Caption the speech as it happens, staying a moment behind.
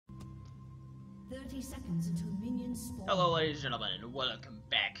30 seconds until minions spawn. Hello, ladies and gentlemen, and welcome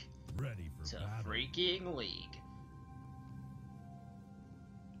back Ready for to battle. Freaking League.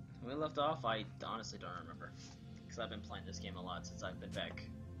 When we left off, I honestly don't remember, because I've been playing this game a lot since I've been back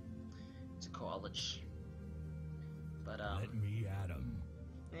to college. But Let me at 'em.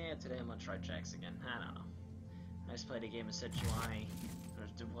 yeah, today I'm gonna try Jax again. I don't know. I just played a game of July, or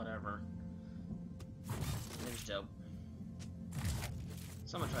whatever. It was dope.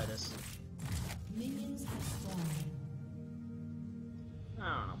 So I'm gonna try this. Minions have spawned. I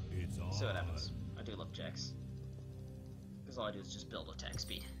don't know. It's on. See what happens. I do love Jax. Because all I do is just build attack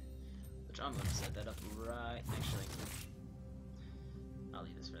speed. Which I'm going to set that up right. Actually, I'll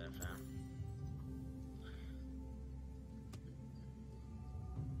leave this for that for now.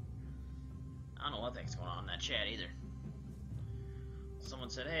 I don't know what the heck's going on in that chat either. Someone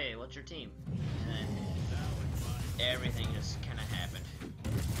said, hey, what's your team? And then everything just kind of happened.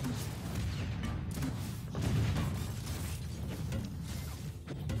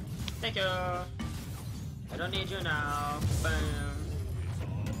 Thank you! I don't need you now. Boom.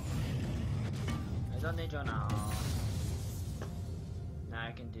 I don't need you now. Now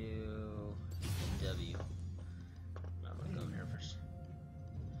I can do W. I'm gonna go here first.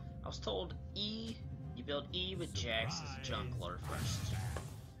 I was told E, you build E with Jax as jungler first.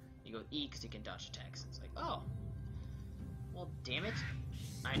 You go E because you can dodge attacks. It's like, oh. Well, damn it.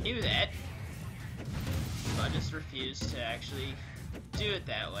 I knew that. But I just refused to actually do it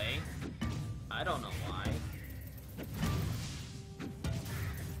that way. I don't know why.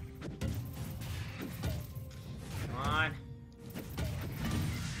 Come on.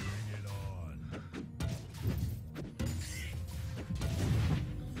 Bring it on.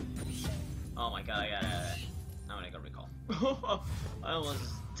 Oh my god, I'm gonna go recall. I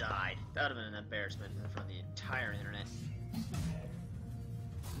almost died. That would have been an embarrassment in front of the entire internet.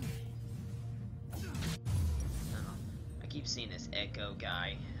 I don't know. I keep seeing this Echo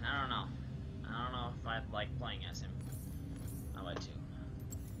guy. I don't know if I like playing as him. I'll buy 2.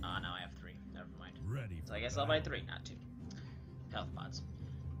 Oh, now I have 3. Never mind. Ready. So I guess I'll buy 3, not 2. Health pods.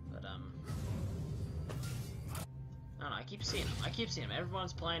 But, I don't know, I keep seeing him.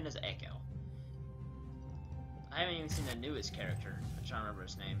 Everyone's playing as Echo. I haven't even seen the newest character. I'm trying to remember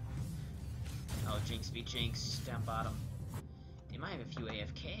his name. Oh, Jinx v Jinx, down bottom. They might have a few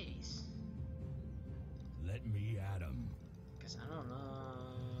AFKs. Let me at 'em. Because I don't know.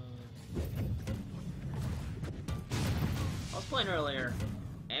 I was playing earlier,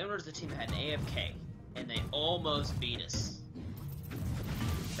 and there was the team that had an AFK, and they almost beat us.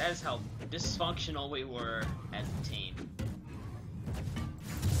 That is how dysfunctional we were as a team.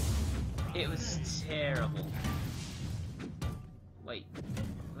 It was terrible. Wait,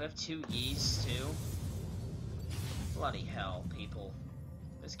 we have 2 E's too? Bloody hell, people.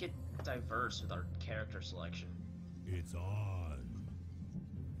 Let's get diverse with our character selection. It's on.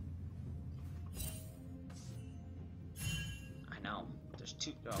 I know. There's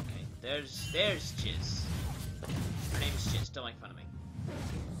 2. Okay, there's Chiz. Her name is Chiz. Don't make fun of me.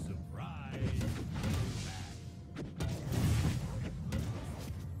 Surprise.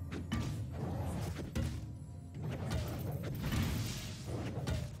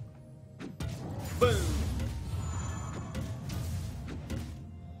 Boom!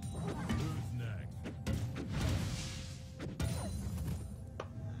 Who's next?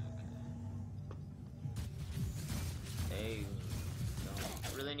 Hey,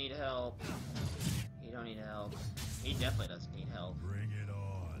 don't really need help. He don't need help. He definitely doesn't need help. Bring it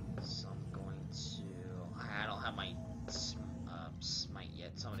on. So I'm going to... I don't have my smite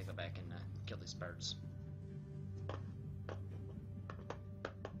yet, so I'm gonna go back and kill these birds.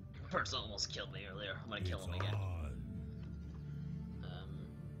 Person almost killed me earlier. I'm gonna kill him again. On.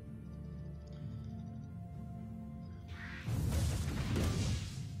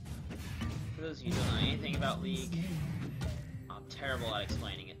 For those of you who don't know anything about League, I'm terrible at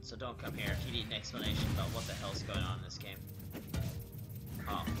explaining it, so don't come here if you need an explanation about what the hell's going on in this game.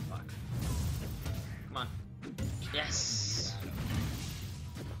 Oh, fuck. Come on. Yes!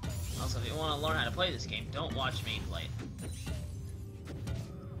 Also, if you want to learn how to play this game, don't watch me play it.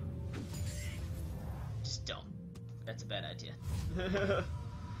 Just don't. That's a bad idea.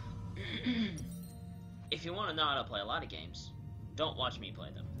 If you want to know how to play a lot of games, don't watch me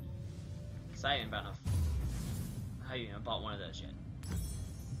play them. Because I haven't even bought one of those yet.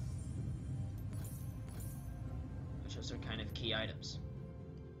 Which those are kind of key items.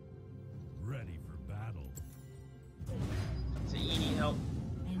 Ready for battle. So you need help.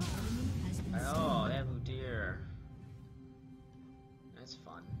 An enemy has been Oh, they have Udyr. That's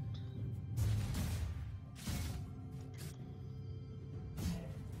fun.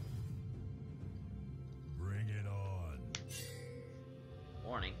 it on.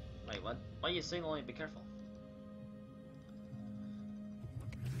 Warning. Wait, what? Why are you signaling? Be careful.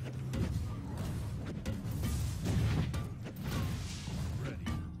 Ready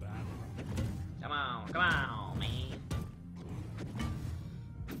for battle. Come on, man.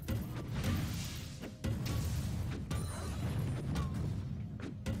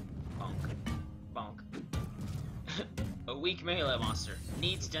 Bonk. Bonk. A weak melee monster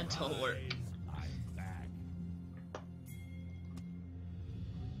needs dental work. I'm back.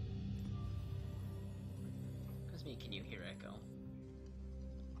 That's me, can you hear Echo?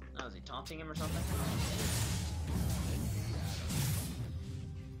 Oh, is he taunting him or something?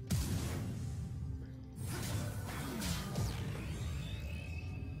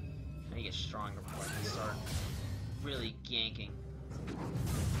 I need to get stronger before I can start really ganking.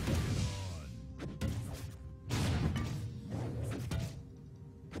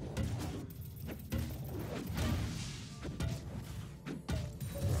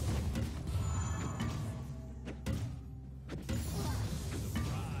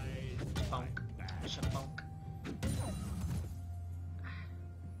 Bonk. Shabonk.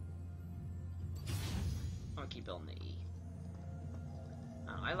 I'm gonna keep building the E.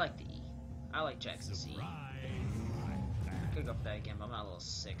 I like the E. I like Jackson's C. Surprise. I could go for that again, but I'm at level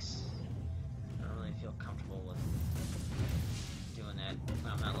 6. I don't really feel comfortable with doing that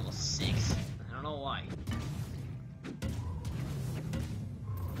when I'm at level 6. I don't know why.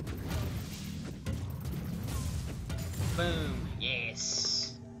 Boom!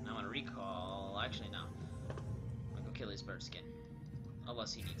 Yes! Now I'm gonna recall. Actually, no. I'm gonna go kill his bird skin.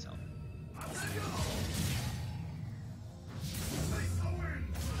 Unless he needs help.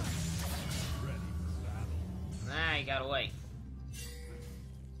 Ready for battle. Ah, he got away.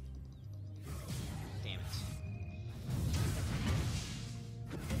 Damn it.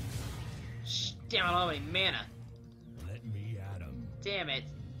 Damn, I don't have any mana. Let me at him. Damn it.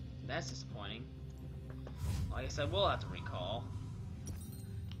 That's disappointing. Like I said, we'll have to recall.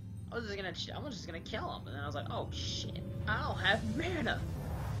 I was just gonna kill him, and then I was like, oh shit, I don't have mana.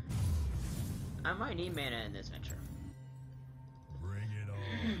 I might need mana in this venture. Bring it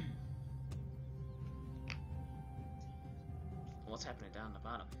on. What's happening down the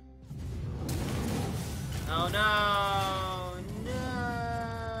bottom? Oh no!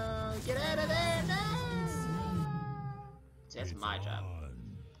 No! Get out of there! No! See, that's my job.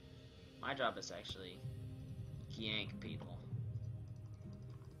 On. My job is actually yank people.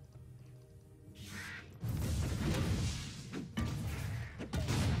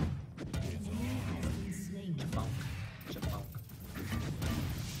 Chapunk. Chapunk.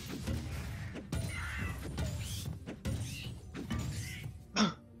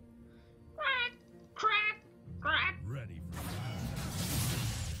 Crack! Crack! Crack! Ready for battle.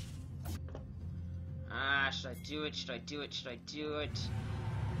 Ah, should I do it? Should I do it? Should I do it?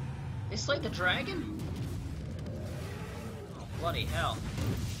 They slayed the dragon? Oh, bloody hell.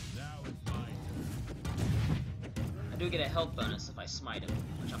 Now it's mine. I do get a health bonus if I smite him,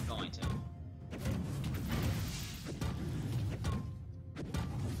 which I'm going to.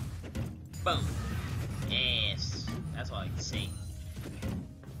 Boom. Yes. That's what I can see.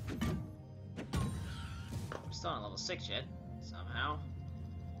 I'm still on level 6 yet, somehow.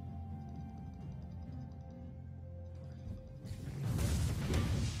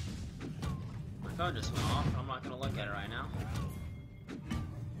 My phone just went off. I'm not gonna look at it right now.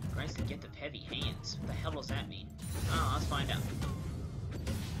 Grants the gift of heavy hands. What the hell does that mean? Oh, let's find out.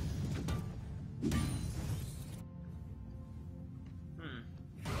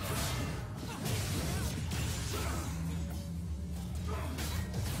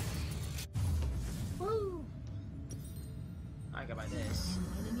 Woo! I got by this.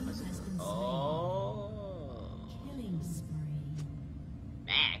 Oh. Killing spree.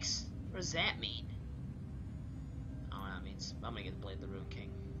 Max? What does that mean? I don't know what that means. I'm gonna get the Blade of the Rune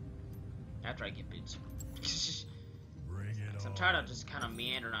King. After I get boots. Bring it on. I'm tired of just kind of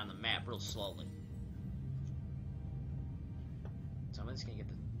meandering on the map real slowly. So I'm just gonna get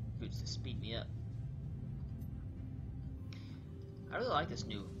the boots to speed me up. I really like this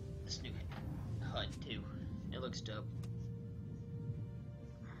new HUD too. It looks dope.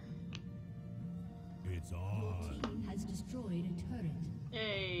 It's Your on. team has destroyed a turret.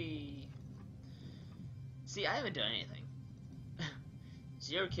 Yay! See, I haven't done anything.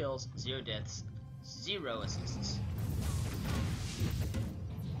 0 kills, 0 deaths, 0 assists.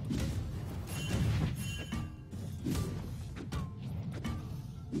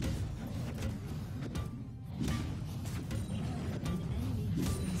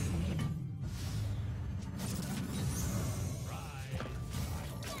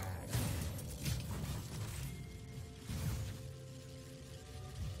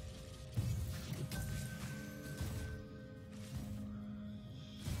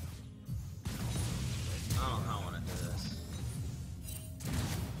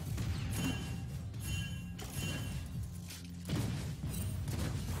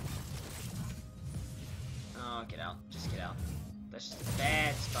 out. Just get out. That's just a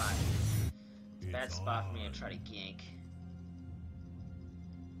bad spot. Bad spot for me to try to gank.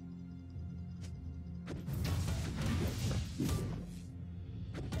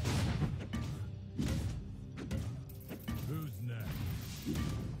 Who's next?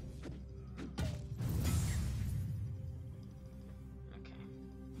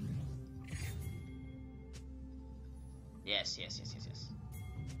 Okay. Yes.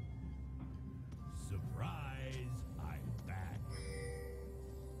 Surprise! I'm back.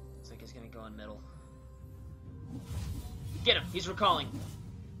 Looks like he's gonna go in middle. Get him! He's recalling.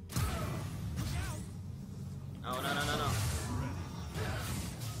 Oh no.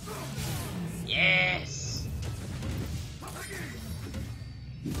 Yes!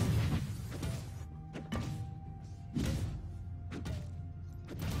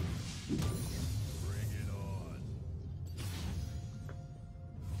 Bring it on.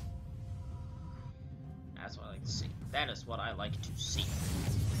 That's what I like to see. That is what I like to see.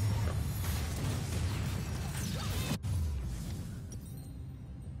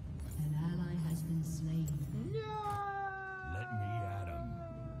 An ally has been slain. Let me at him.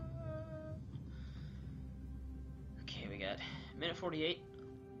 Okay, we got minute 48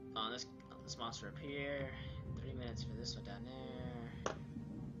 on this monster up here. 3 minutes for this one down there.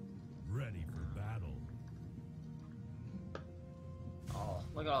 Ready for battle. Oh,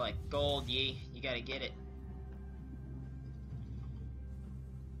 look at all that gold, Yi. You gotta get it.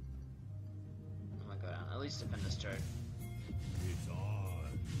 I'm gonna go down. At least defend this turret. It's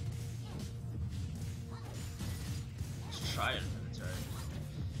on. Let's try to defend the turret.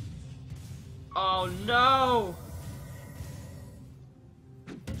 Oh no!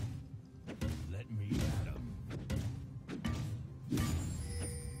 Let me at him.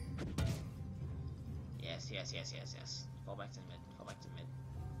 Yes. Fall back to the mid. Fall back to the mid.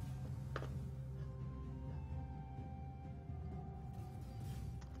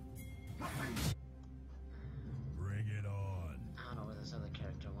 Bring it on. I don't know where this other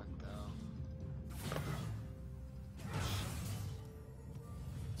character went though.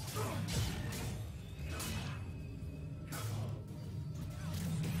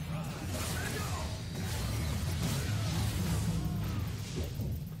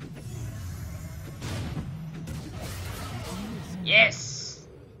 Yes!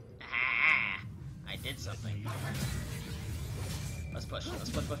 Ah, I did something. Let's push. Let's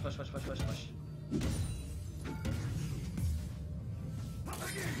push.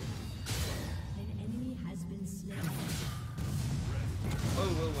 An enemy has been slain.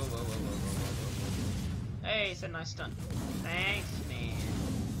 Whoa. Hey, it's a nice stun. Thanks, man.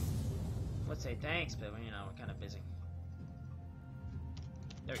 Would say thanks, but you know, we're kind of busy.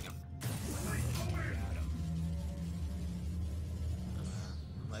 There we go.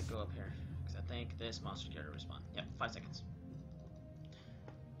 Let go up here, because I think this monster gear to respawn. Yep, 5 seconds.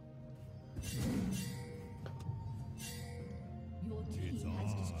 Your team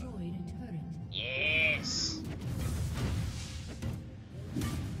has destroyed a turret. Yes!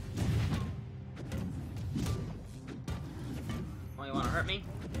 Oh, you want to hurt me?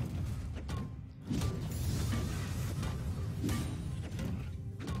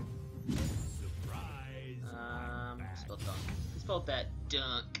 Surprise! Spelled dunk. Spelled that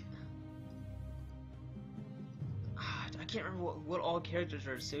dunk. I can't remember what all characters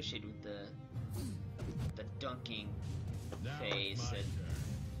are associated with the dunking Now phase it's my that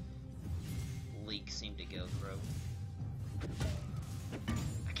turn. Leak seemed to go through.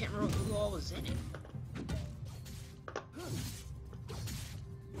 I can't remember who all was in it.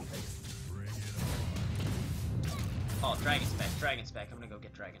 Bring it on. Oh, Dragon's back. I'm gonna go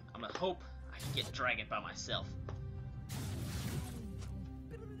get Dragon. I'm gonna hope I can get Dragon by myself.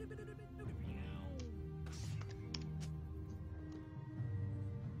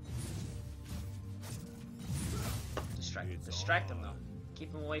 Distract him though.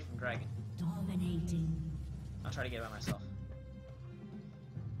 Keep him away from Dragon. Dominating. I'll try to get it by myself.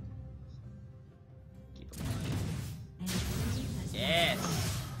 Keep him away. An enemy has been Yes!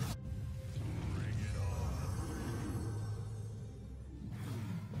 Bring it on.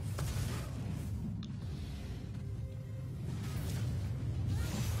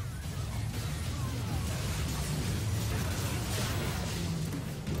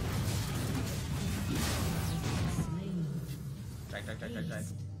 slain. Drag.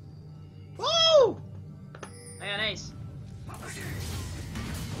 Woo! I got an ace.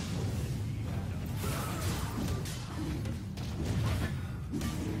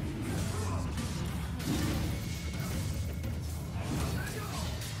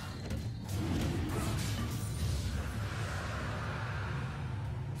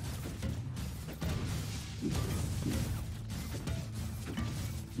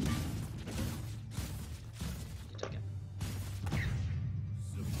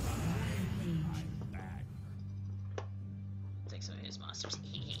 like some of his monsters.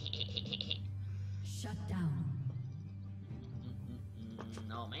 Shut down.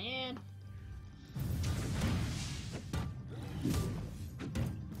 No, man.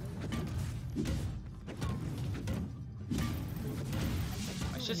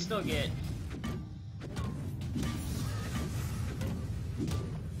 I should still get.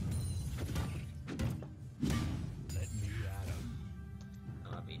 Let me at him.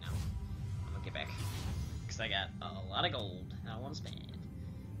 I'll be now. I'm gonna get back. Because I got a lot of gold I want to spend.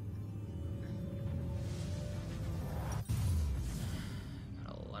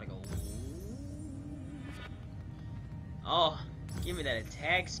 Got a lot of gold. Oh, give me that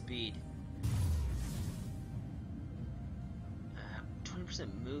attack speed. 20%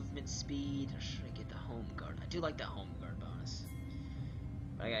 movement speed. Or should I get the home guard? I do like the home guard bonus.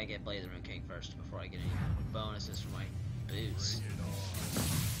 But I gotta get Blade of the Rune King first before I get any bonuses for my boots. Bring it on.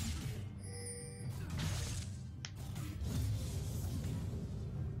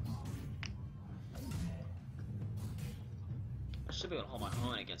 I should be able to hold my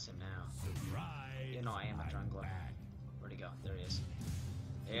own against him now. Surprise. You know I am a jungler. back. Where'd he go? There he is.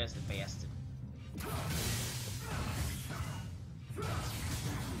 There's the bastard.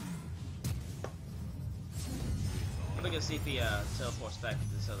 I'm gonna see if he teleports back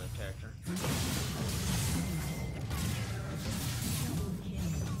to this other character.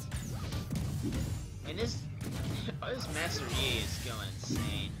 And this Master Yi is going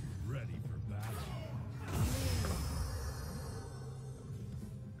insane. Ready for battle.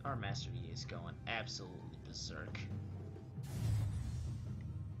 Our Master Yi is going absolutely berserk.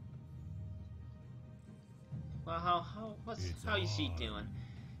 Well, how you see doing?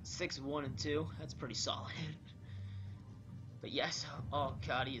 6, 1, and 2. That's pretty solid. But yes, oh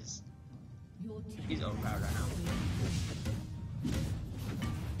god, he's overpowered right now.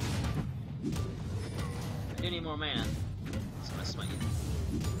 I do need more mana, so I'm gonna smite you.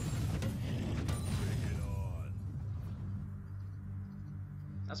 Bring it on.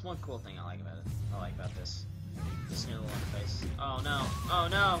 That's one cool thing I like about it. I like about this. This new interface. Oh no! Oh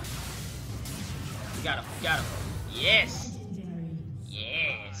no! You got him! You got him! Yes!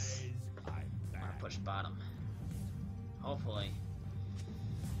 Yes! I'm I'm gonna back. push bottom. Hopefully,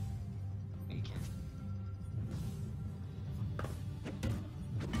 we can.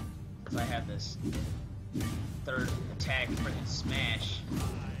 Cause I have this third attack, freaking smash.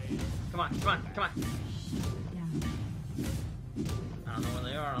 Come on! Come on! Come on! Down. I don't know where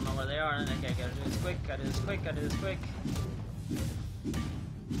they are. I don't know where they are. Okay, I gotta do this quick. Gotta do this quick. Gotta do this quick.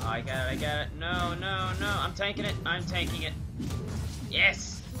 Oh, I got it. I got it. No, no, no. I'm tanking it. I'm tanking it.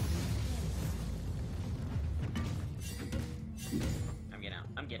 Yes. I'm getting out.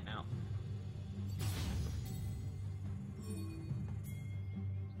 I'm getting out.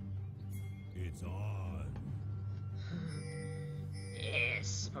 It's on.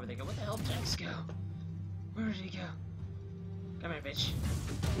 Yes. Probably thinking, what the hell did Jax go? Where did he go? Come here, bitch.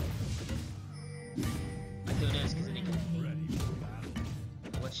 I'm doing this because it can Ready for battle.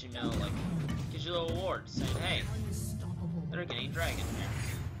 let you know, like, gives you a little award saying, hey, Unstoppable. they're getting dragon here.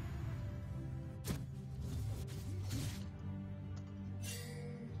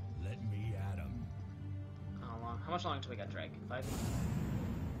 Let me at him. How much longer until we got dragon? 5?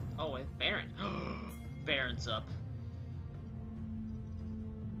 Oh, wait, Baron. Baron's up.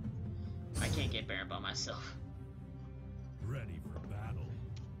 I can't get Baron by myself. Ready for battle.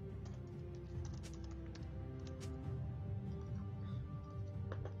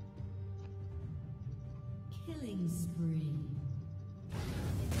 Killing spree.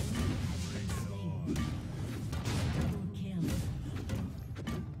 Bring it on. Double kill.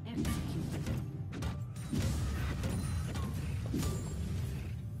 Executed.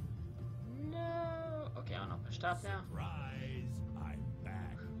 No. Okay, I don't know. Push top now. Surprise. I'm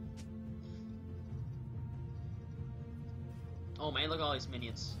back. Oh man, look at all these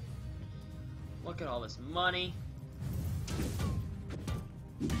minions. Look at all this money.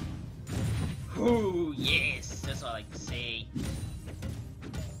 Ooh, yes! That's what I like to see.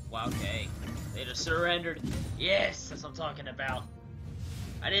 Wow, okay. They just surrendered. Yes! That's what I'm talking about.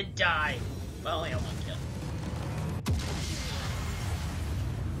 I didn't die, but I only had 1 kill.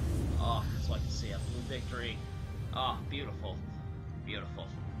 Oh, that's what I like to see. A blue victory. Oh, beautiful.